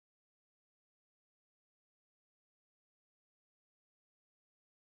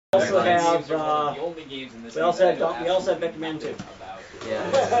also have Vectorman 2. Yeah.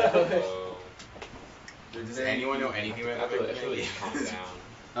 Does anyone know anything about Vectorman?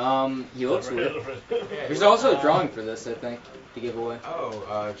 He looks weird. There's also a drawing for this, I think, to give away.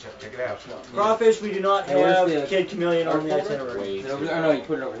 Oh, check it out. Crawfish, we do not have Kid Chameleon on the itinerary. Oh no, you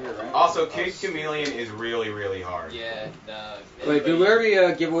put it over here, right? Also, Kid Chameleon is really, really hard. Yeah. Wait, did we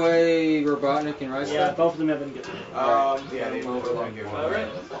already give away Robotnik and Rice? Yeah, both of them have been given. Yeah, they both have been given away.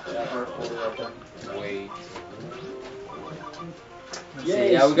 Wait.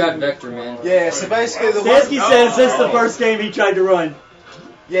 Yeah, we got Vectorman. Yeah, so basically the Stansky says this is the first game he tried to run.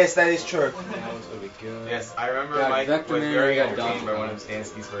 Yes, that is true. Yes, I remember Mike was very entertained by one of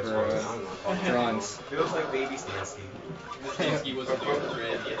Stansky's first ones. Drawings. He looks like baby Stansky. Stansky was doing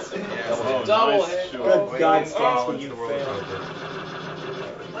red, yes. Double hit. Good God, Stansky, you failed.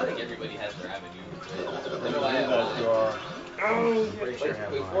 I think everybody has their avenue.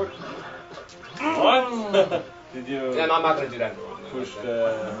 What? Did you? Yeah, no, I'm not gonna do that. Push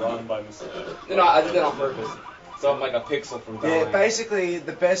the run by mistake. No, I did that on purpose. So I'm like a pixel from dying. Yeah, basically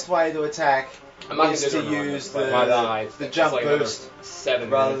the best way to attack is to use the jump boost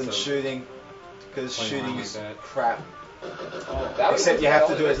rather than shooting, because shooting is crap. Except you have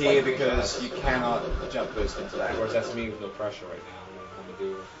to do it here because you cannot jump boost into that. Of course, that's me with no pressure right now. I'm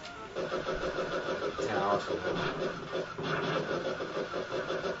gonna do 10 hours for that.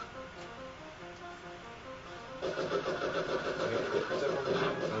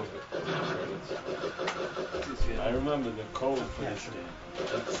 I remember the code for this game.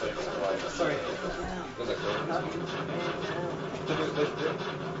 Sorry.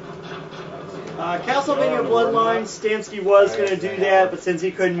 Castlevania Bloodlines, Stansky was going to do that, but since he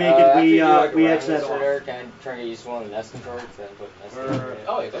couldn't make it, we X'd that off. Can I try to use one of the NES controllers?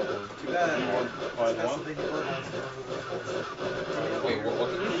 Oh, yeah, definitely. Wait, what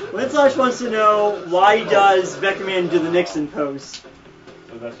can you do? Linslash wants to know, why does Vectorman do the Nixon pose?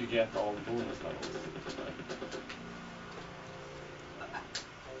 So that you get all the bonus levels.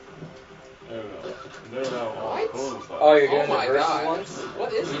 There we go. There we go. All the bonus levels. Oh, you're doing Oh my the versus God. ones?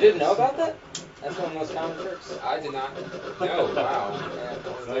 What is You didn't know about that? That's one of the most common tricks. I did not. No, wow.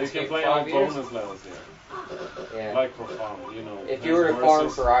 So you can play all bonus levels here. Yeah. Like for fun, you know. If you were to farm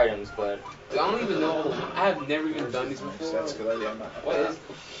for items, but I don't even know. I have never even done these before. That's a good idea, man. What is?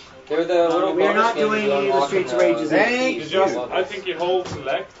 they're the little. We are bonus not games doing you any of the unlock Streets in of Rages. Thank You just, I think you hold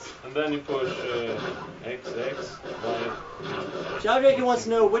select and then you push XX. Shadowdraken wants to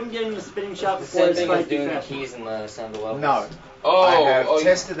know, wouldn't getting the spinning shot The before same his thing fight as be doing the faster? keys in the sound of levels. No. Oh, I have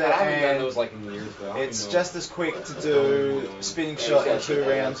tested it I haven't done and those like in years, though. it's just as quick to do spinning shot in 2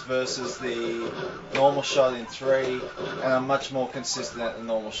 rounds versus the normal shot in 3, and I'm much more consistent at the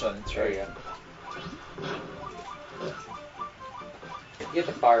normal shot in 3. There you go. You get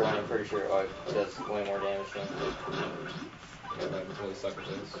the fire one, I'm pretty sure it does way more damage than. Yeah, before the sucker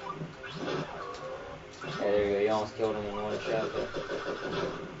does. Yeah, there you go. You almost killed him in one shot.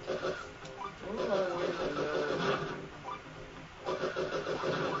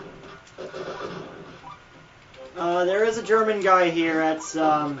 There is a German guy here. That's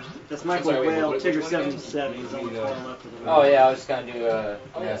Michael Sorry, wait, Whale, which Tigger one 77. again? He's on the far left of the room. Oh yeah, I was just gonna do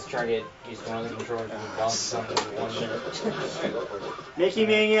let's try to get used to one of the controllers and balance something in 1 minute. Mickey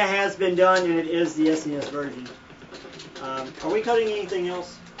Mania has been done, and it is the SNES version. Are we cutting anything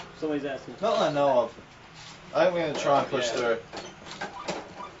else? Somebody's asking. Not that I know of. I think we're going to try and push through.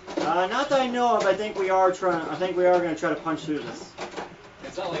 Not that I know of. I think we are trying. I think we are going to try to punch through this.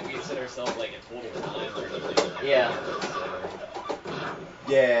 It's not like we set ourselves like a total time or anything. Yeah.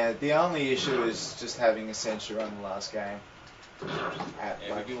 Yeah, the only issue is just having essentially run the last game.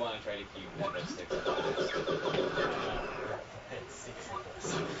 Yeah, we do want to try to keep that at 6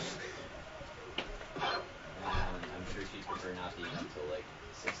 I'm sure she'd prefer not being until like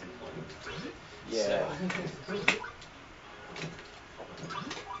 6 in the morning. Yeah. So, I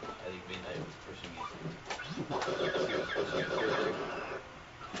think midnight was pushing it.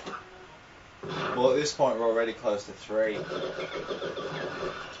 Well, at this point, we're already close to 3.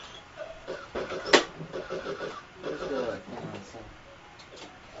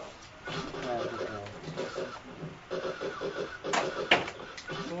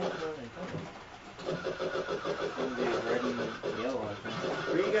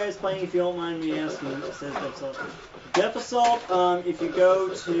 Are you guys playing, if you don't mind me asking? Says that's up. Death Assault, if you go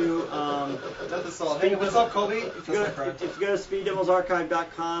to Death Assault. Hey, what's up, Colby? if you go to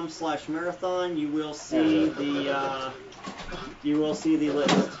speeddevilsarchive.com/marathon, you will see the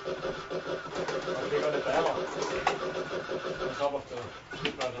list. Okay, got it down. On top of the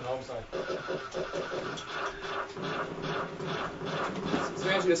Blood home side. So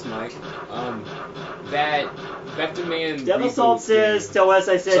answer this, Mike. That Vectorman. Death Assault says, "Tell Wes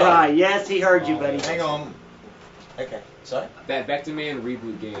I said hi." Yes, he heard you, buddy. Hang on. Okay, sorry? That Vectorman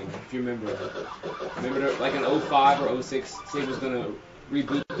reboot game, if you remember. Remember, like in 05 or 06, Sega was going to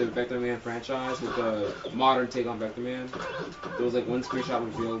reboot the Vectorman franchise with a modern take on Vectorman. There was like one screenshot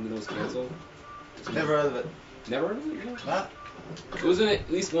revealed and then it was canceled. Never heard of it. Never heard of it? Nah. It was in at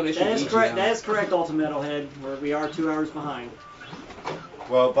least one issue. That is correct. That is correct, Ultimate Metalhead. Where we are 2 hours behind.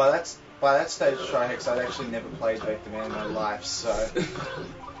 Well, by that stage of Trihex, I'd actually never played Vectorman in my life, so...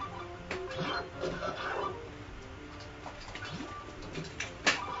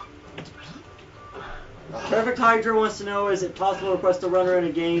 Perfect Hydra wants to know, is it possible to request a runner in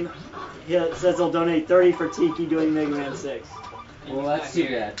a game? He says he'll donate 30 for Tiki doing Mega Man 6. Well, that's too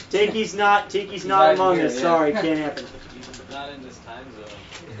bad. Tiki's not among us. Sorry, can't happen. He's not in this time zone.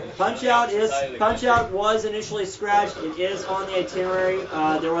 Punch Out was initially scratched. It is on the itinerary.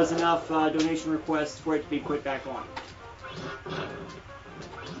 There was enough donation requests for it to be put back on.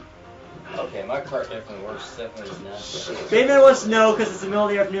 Okay, my cart definitely works. Definitely does not. Bateman wants to know, because it's the middle of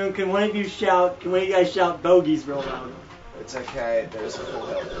the afternoon, can one of you guys shout bogeys real loud? It's okay, there's a full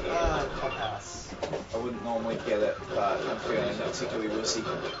health. I'll pass. I wouldn't normally get it, but I'm feeling particularly wussy.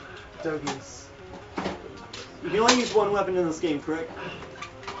 Dogies. You can only use one weapon in this game, correct?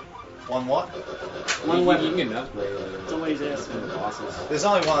 One what? One weapon. You can get an upgrade later. It's always asking. Bosses. There's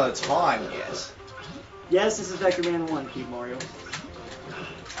only one at a time, yes. Yes, this is Vectorman 1, Keep Mario.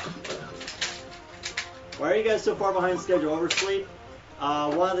 Why are you guys so far behind schedule? Oversleep?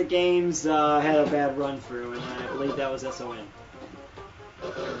 One of the games had a bad run through, and I believe that was SON.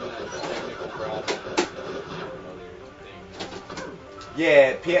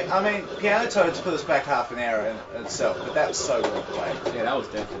 Yeah, Piano Toads put us back half an hour in itself, but that was so well played. Yeah, that was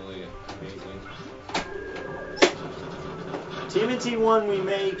definitely amazing. TMNT 1 we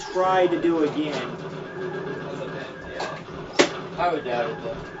may try to do again. I would doubt it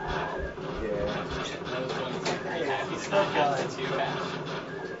though. Yeah. Those ones are pretty happy to not have the 2 hash.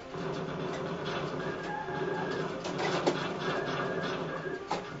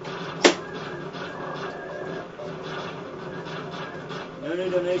 No new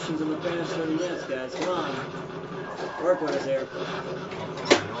donations in the past 30 minutes, guys. Come on. Work with us here. No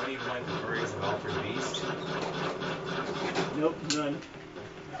one even like the furries of Altered Beast. Nope, none.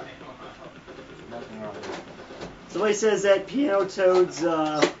 Nothing wrong with it. Somebody says that Piano Toads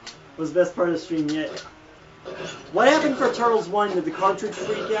was the best part of the stream yet. What happened for Turtles 1? Did the cartridge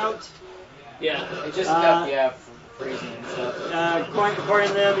freak out? Yeah, it just kept freezing and stuff. According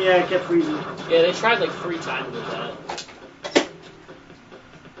to them, yeah, it kept freezing. Yeah, they tried like 3 times with that.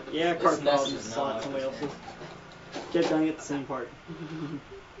 Yeah, cart problems, slot somebody else's. Kept dying at the same part.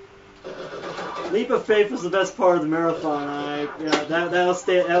 Leap of Faith was the best part of the marathon. That was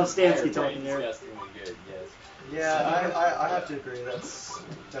Stansky talking there. Good, yes. Yeah, I have to agree. That's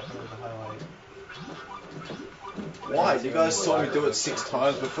definitely the highlight. Why? You guys saw me do it 6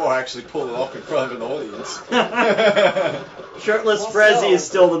 times before I actually pulled it off in front of an audience. Shirtless Frezzy is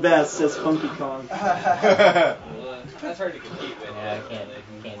still the best, says Funky Kong. That's hard to compete with. Yeah,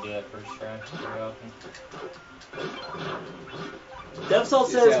 you can't do that first try very often. Devsalt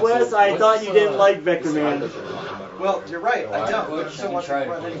says, Wes, I thought you didn't like Vectorman. Well, you're right, I don't, but I'm still watching tried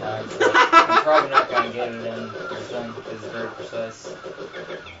it it anyway. times, but I'm probably not going to get it in person because it's very precise.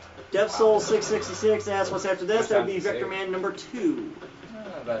 DevSoul666 asks what's after this. That would be Vectorman number 2.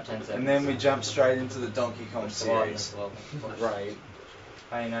 About 10 seconds. And then we jump straight into the Donkey Kong series. Right.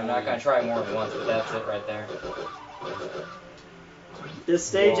 I mean, I'm not going to try more than once, but that's it right there. This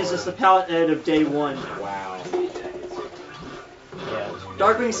stage is just a palette edit of day 1. Wow. Yeah.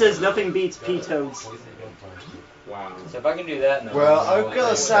 Darkwing says nothing beats P-Toads. Wow. So if I can do that in the Well, I've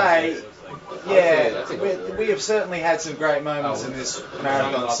got to say, Yeah, we have certainly had some great moments in this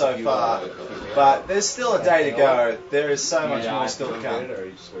marathon so far, but there's still a day to go. There is so much more still to come.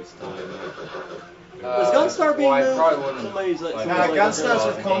 Was Gunstar being moved? No, Gunstar's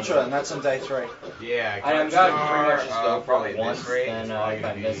with Contra, and that's on day 3. Yeah, I'm got to pretty much just go probably once, this rate. and if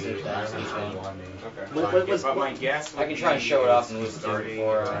I miss it, then it's fine. But my guess I can try and show it off and lose it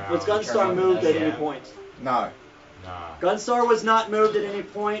before. Was Gunstar moved at any point? No. Nah. Gunstar was not moved at any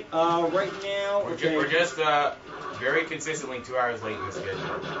point. Right now, We're just very consistently 2 hours late in the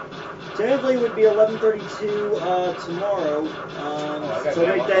schedule. Technically, it would be 11:32 tomorrow. So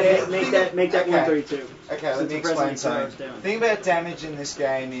make that 1:32. Okay, let me explain something. The thing about damage in this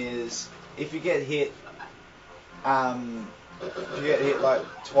game is if you get hit, like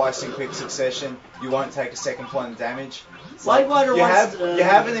twice in quick succession, you won't take a second point of damage. Like, you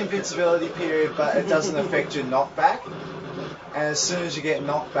have an invincibility period, but it doesn't affect your knockback. And as soon as you get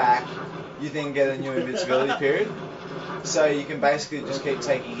knocked back, you then get a new invincibility period. So you can basically just keep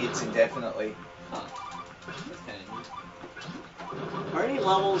taking hits indefinitely. Are any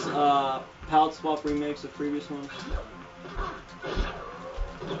levels palette swap remakes of previous ones?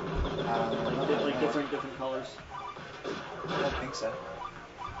 Like different colors. I don't think so.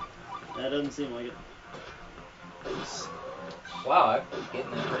 That doesn't seem like it. Wow, I'm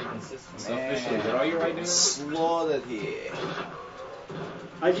getting that pretty consistent. So officially, what are you right now? Slaughtered here.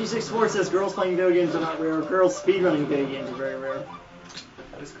 IG64 says girls playing video games are not rare. Girls speedrunning video games are very rare.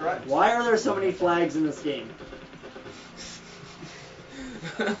 That is correct. Why are there so many flags in this game?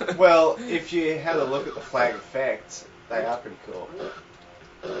 Well, if you had a look at the flag effects, they are pretty cool.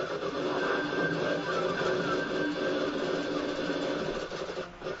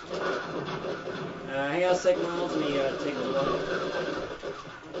 Hang on a second, Miles. Let me take a look.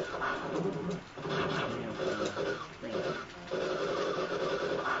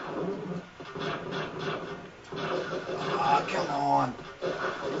 Ah, come on.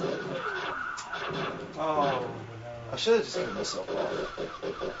 Oh, no. I should have just given myself off.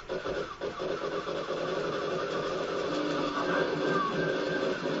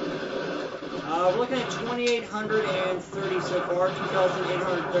 We're looking at 2,830 so far.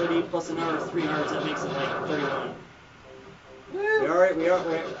 2,830 plus another 300, so that makes it like 31.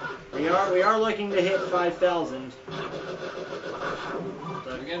 We are looking to hit 5,000.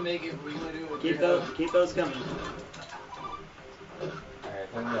 We're gonna make it. We're gonna do it. Keep those coming.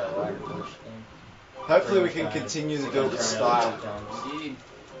 Alright, we can go water push then. Hopefully we can continue to build the style. Indeed.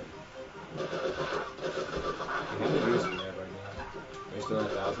 How many views do we have right now? Are you still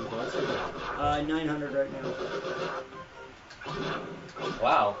at 1,000 plus? 900 right now.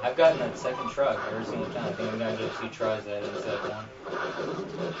 Wow, I've gotten that second truck every single time. I think I'm gonna do 2 tries at it instead of 1.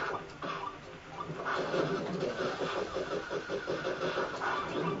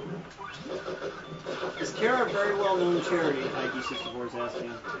 Is Kara a very well-known charity? IG64 is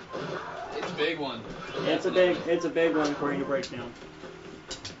asking. It's a big one. It's a big one according to Breakdown.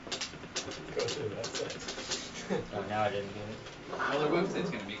 Go through that site. Oh, now I didn't get it. Well, their website's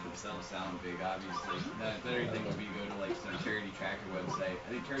going to make themselves sound big, obviously. The better thing would be go to like some charity tracker website. I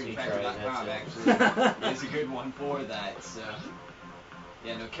think charitytracker.com actually is a good one for that. So,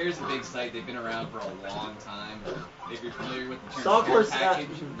 yeah, no, CARE's a big site. They've been around for a long time. If you're familiar with the term care package,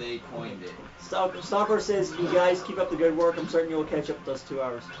 they coined it. Stalker says, you guys keep up the good work. I'm certain you'll catch up with those 2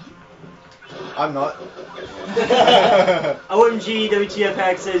 hours. I'm not. OMG WTF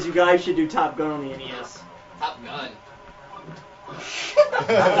Hack says you guys should do Top Gun on the NES. Top Gun.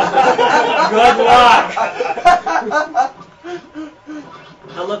 Good luck!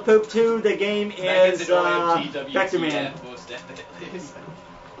 I love Poop 2. The game is Vectorman.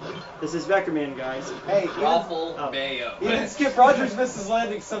 This is Vectorman, guys. Hey, Raffle Mayo. Even Skip Rogers misses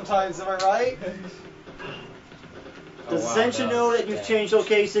landings sometimes, am I right? Does Ascension know that you've changed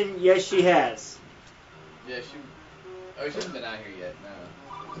location? Yes, she has. Yeah, she hasn't been out here yet, no.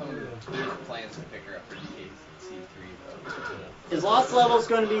 There's plans to pick her up for DKC3, though. Is Lost Levels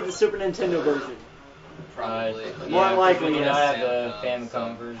going to be the Super Nintendo version? Probably. More than likely, We yes. don't have the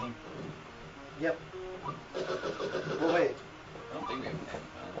Famicom version. Yep. Well, wait. I don't think we have Famicom.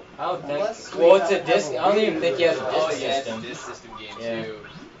 I don't think. Unless Well, we it's a have disc. a I don't even think he has a disc Oh, yeah, system. it's a disc system game, Yeah. too.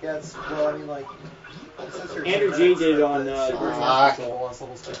 Yeah, it's, well, I mean, like, it says here Andrew G did it on Super Lost Console Lost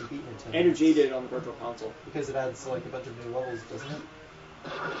Levels can be beaten in 10 Andrew G minutes. did it on the Virtual Console. Because it adds, like, a bunch of new levels, doesn't it?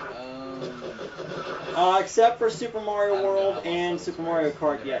 Except for Super Mario I don't know World how and Lost Super Levels Mario works.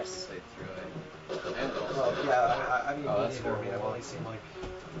 Kart, Never yes. played through it. And Lost Well, Levels. yeah, I mean, Oh, that's neither. I mean, I've horrible. only seen, like...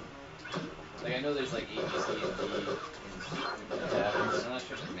 Like, I know there's like A, B, C, and D in Super Mario. I'm not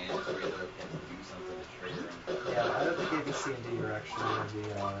sure if the mandatory though can do something to trigger them. Yeah, I don't think A, B, C, and D are actually in the,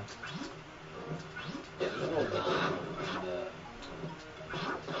 Yeah, there's World 9 in the...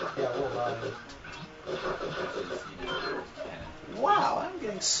 yeah, World 9. Which is, you know, 10. Wow, I'm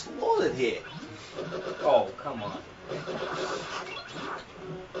getting slaughtered here. Oh, come on.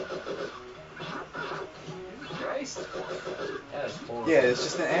 Christ. That is horrible. Yeah, it's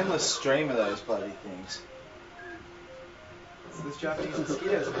just an endless stream of those bloody things. It's those Japanese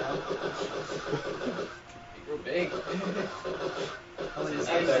mosquitoes, man. Real big. That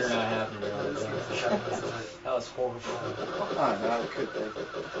better not happen to me. That was horrible. Oh no, it could be.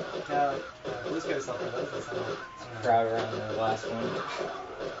 Yeah, Blue Sky's up there. That doesn't sound. Crowd around the last one.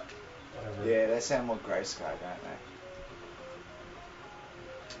 Whatever. Yeah, they sound more grey sky, don't they?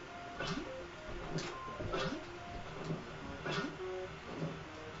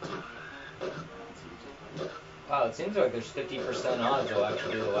 Wow, it seems like there's 50% odds you'll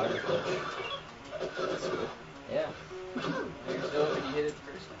actually do the ladder clutch. That's good. Yeah. There's no when you hit it the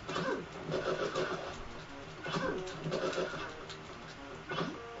first time.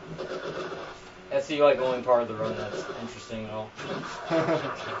 That's the like only part of the run that's interesting at all. I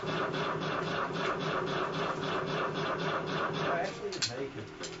actually didn't know you could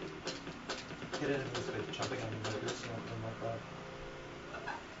hit enemies by jumping on them like this or something like that.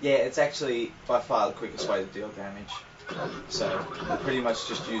 Yeah, it's actually by far the quickest way to deal damage. So you pretty much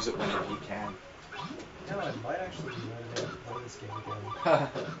just use it whenever you can. You know, I might actually be ready to play this game again.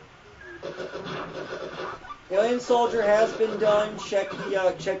 Alien Soldier has been done. Check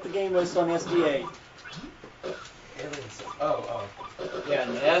the game list on SDA. Alien Soldier. Oh. Yeah,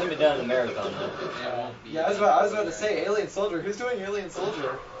 and it hasn't been done in the marathon though. Yeah, I was about to say Alien Soldier. Who's doing Alien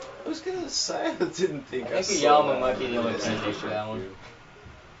Soldier? I was gonna say I didn't think I think Yalma might be the only candidate for that one.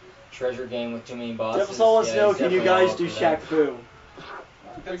 Treasure game with too many bosses. Just let us know, can you guys do Shaq Fu?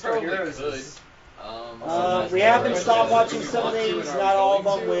 We haven't stopped watching some of these, not all of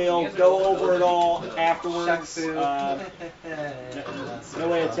them. We'll go over it all afterwards. No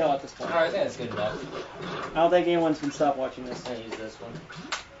way to tell at this point. Alright, I think that's good enough. I don't think anyone's been stopped watching this. I'm gonna use this one.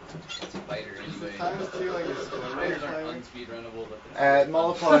 It's a fighter anyway. Sometimes feel like it's Fighters aren't unspeedrunnable, but It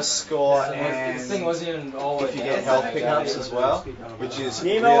multiplies score and this thing wasn't even all if you get health pickups as well, which is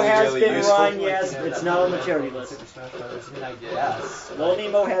Nemo really, has really been useful. run, yes, but it's not on the charity list. I mean, I guess. Little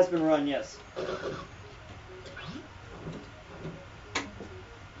Nemo has been run, yes.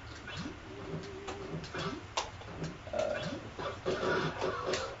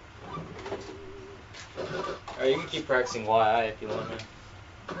 Alright, you can keep practicing YI if you want to.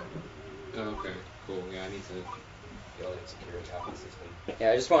 Oh, okay, cool. Yeah, I need to get all the security out of the system.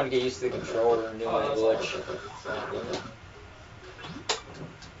 Yeah, I just wanted to get used to the controller and doing that glitch.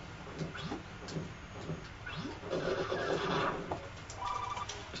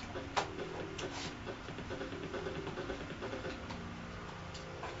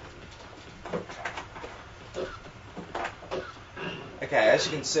 Okay, as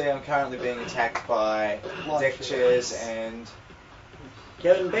you can see, I'm currently being attacked by deck chairs and...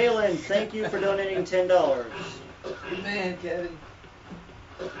 Kevin Balin, thank you for donating $10. good man, Kevin.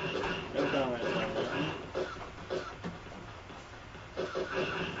 No comment on that.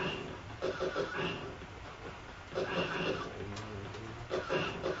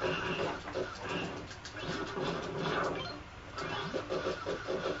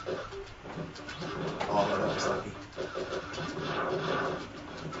 Oh, that was lucky.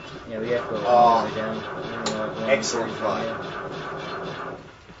 Yeah, we have to go Oh, down. excellent fight.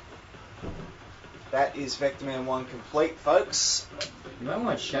 That is Vectorman 1 complete, folks. You might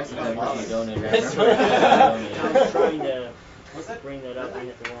want to check how much much you donated. I was trying to bring that up and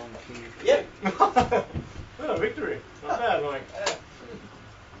hit the wrong key. Yep. Oh, victory. Not bad, Mike.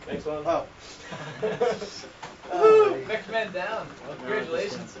 Next one. Oh. Vectorman down. Well,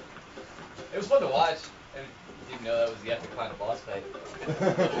 congratulations. It was fun to watch. I didn't know that was the epic final boss fight.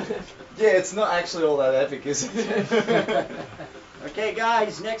 Yeah, it's not actually all that epic, is it? Okay,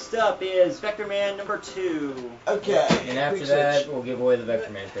 guys, next up is Vectorman number 2. Okay. And after that, we'll give away the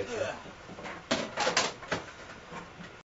Vectorman picture.